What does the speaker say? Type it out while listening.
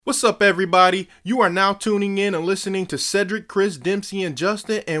What's up, everybody? You are now tuning in and listening to Cedric, Chris, Dempsey, and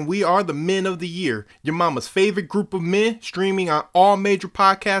Justin, and we are the Men of the Year, your mama's favorite group of men, streaming on all major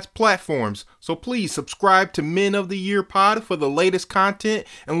podcast platforms. So please subscribe to Men of the Year Pod for the latest content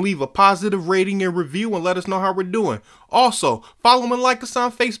and leave a positive rating and review and let us know how we're doing. Also, follow and like us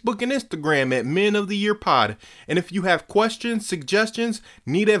on Facebook and Instagram at Men of the Year Pod. And if you have questions, suggestions,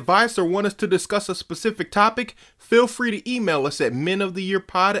 need advice, or want us to discuss a specific topic, feel free to email us at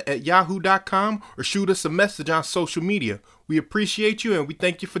menoftheyearpod@yahoo.com or shoot us a message on social media. We appreciate you and we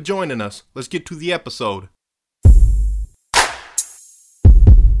thank you for joining us. Let's get to the episode.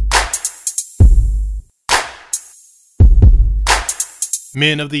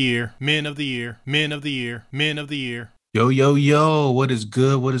 Men of the Year, Men of the Year, Men of the Year, Men of the Year. Yo, yo, yo, what is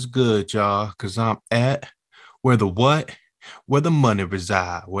good? What is good, y'all? Because I'm at where the what? Where the money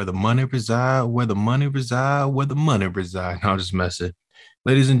reside. Where the money reside. Where the money reside. Where the money reside. No, I'm just messing.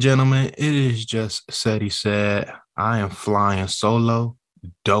 Ladies and gentlemen, it is just said he said. I am flying solo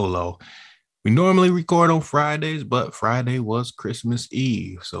dolo. We normally record on Fridays, but Friday was Christmas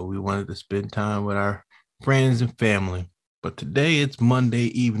Eve. So we wanted to spend time with our friends and family. But today it's Monday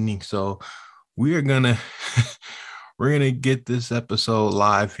evening. So we're gonna get this episode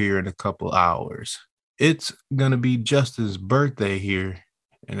live here in a couple hours. It's gonna be Justin's birthday here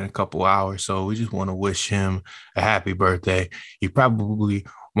in a couple hours, so we just want to wish him a happy birthday. He probably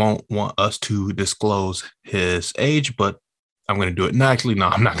won't want us to disclose his age, but I'm gonna do it. No, actually, no,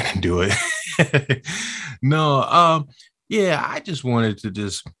 I'm not gonna do it. Yeah, I just wanted to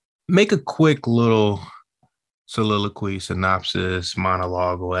just make a quick little soliloquy, synopsis,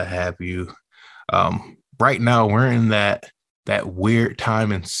 monologue, or what have you. Right now we're in that weird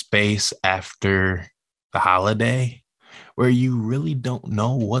time and space after the holiday where you really don't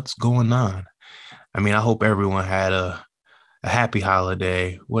know what's going on. I mean, I hope everyone had a happy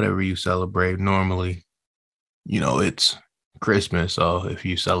holiday, whatever you celebrate. Normally, it's Christmas. So if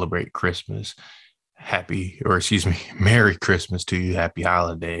you celebrate Christmas, Merry Christmas to you, happy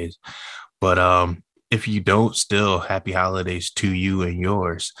holidays. But if you don't, still happy holidays to you and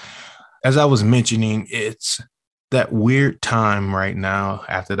yours. As I was mentioning, it's that weird time right now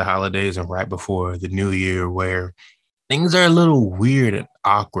after the holidays and right before the new year where things are a little weird and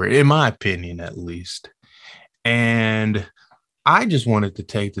awkward, in my opinion, at least. And I just wanted to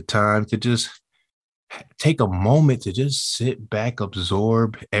take the time to just take a moment to just sit back,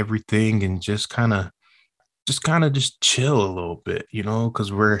 absorb everything, and just kind of chill a little bit,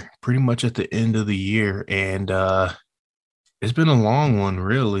 because we're pretty much at the end of the year and it's been a long one,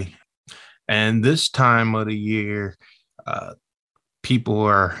 really. And this time of the year, people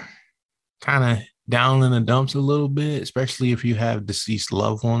are kind of down in the dumps a little bit, especially if you have deceased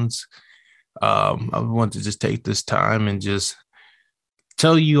loved ones. I want to just take this time and just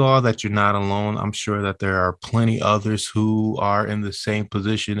tell you all that you're not alone. I'm sure that there are plenty others who are in the same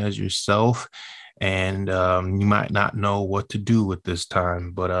position as yourself. And you might not know what to do with this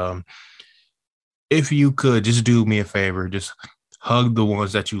time. But if you could just do me a favor, just hug the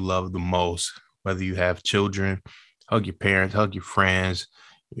ones that you love the most, whether you have children, hug your parents, hug your friends,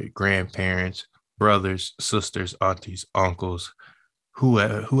 your grandparents, brothers, sisters, aunties, uncles,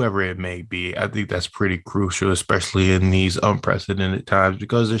 whoever it may be. I think that's pretty crucial, especially in these unprecedented times,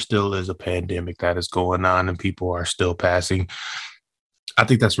 because there still is a pandemic that is going on and people are still passing. I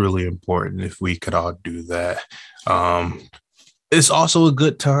think that's really important if we could all do that. It's also a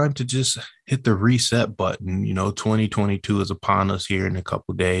good time to just hit the reset button. 2022 is upon us here in a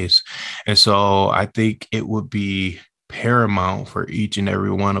couple of days. And so I think it would be paramount for each and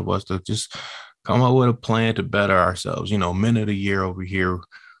every one of us to just come up with a plan to better ourselves. Men of the Year over here,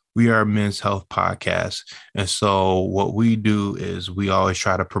 we are a men's health podcast. And so what we do is we always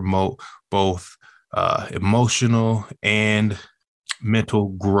try to promote both emotional and mental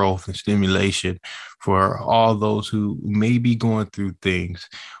growth and stimulation for all those who may be going through things.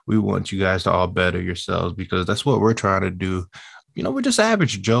 We want you guys to all better yourselves because that's what we're trying to do. We're just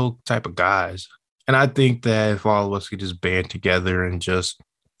average Joe type of guys. And I think that if all of us could just band together and just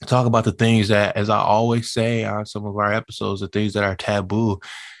talk about the things that, as I always say on some of our episodes, the things that are taboo,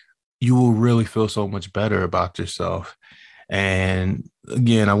 you will really feel so much better about yourself. And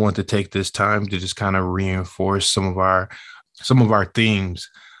again, I want to take this time to just kind of reinforce some of our themes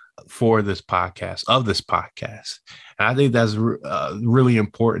for this podcast, And I think that's really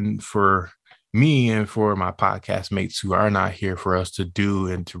important for me and for my podcast mates who are not here for us to do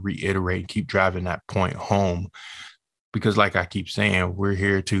and to reiterate and keep driving that point home. Because like I keep saying, we're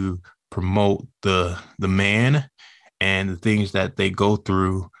here to promote the man and the things that they go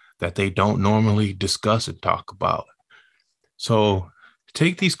through that they don't normally discuss and talk about. So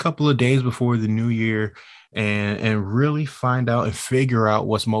take these couple of days before the new year and really find out and figure out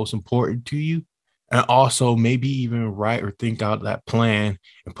what's most important to you. And also maybe even write or think out that plan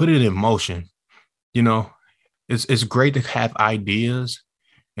and put it in motion. You know, it's great to have ideas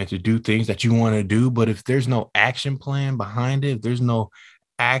and to do things that you want to do, but if there's no action plan behind it, if there's no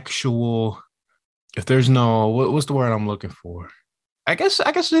actual, if there's no what's the word I'm looking for? I guess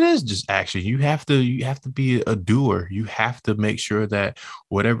it is just action. You have to be a doer. You have to make sure that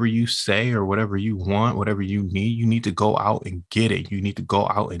whatever you say or whatever you want, whatever you need to go out and get it. You need to go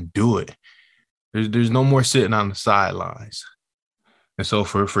out and do it. There's no more sitting on the sidelines. And so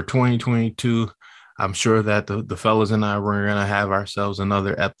for 2022, I'm sure that the fellas and I we're gonna have ourselves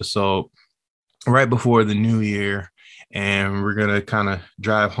another episode right before the new year, and we're gonna kind of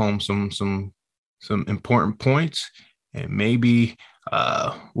drive home some important points, and maybe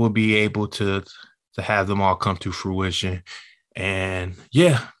we'll be able to have them all come to fruition. And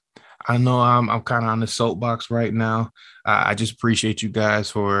yeah, I know I'm kind of on the soapbox right now. I just appreciate you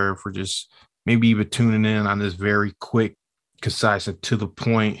guys for just maybe even tuning in on this very quick, concise, and to the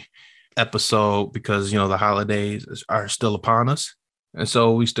point episode, because the holidays are still upon us. And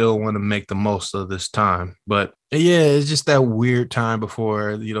so we still want to make the most of this time. But yeah, it's just that weird time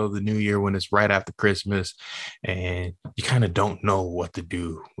before, the new year, when it's right after Christmas and you kind of don't know what to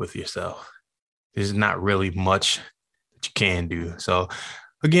do with yourself. There's not really much that you can do. So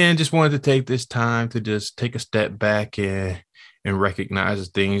again, just wanted to take this time to just take a step back and recognize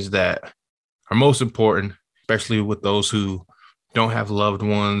the things that are most important, especially with those who don't have loved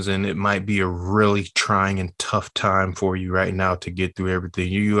ones, and it might be a really trying and tough time for you right now to get through everything.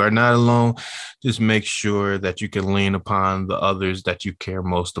 You are not alone. Just make sure that you can lean upon the others that you care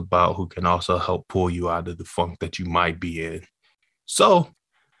most about, who can also help pull you out of the funk that you might be in. So,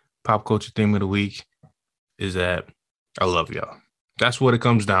 pop culture theme of the week is that I love y'all. That's what it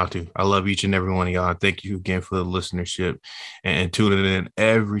comes down to. I love each and every one of y'all. Thank you again for the listenership and tuning in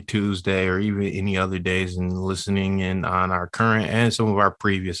every Tuesday or even any other days and listening in on our current and some of our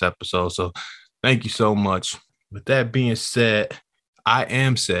previous episodes. So thank you so much. With that being said, I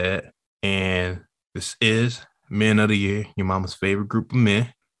am sad, and this is Men of the Year, your mama's favorite group of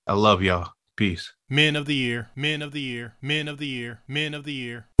men. I love y'all. Peace. Men of the Year, Men of the Year, Men of the Year, Men of the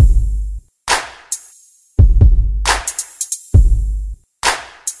Year.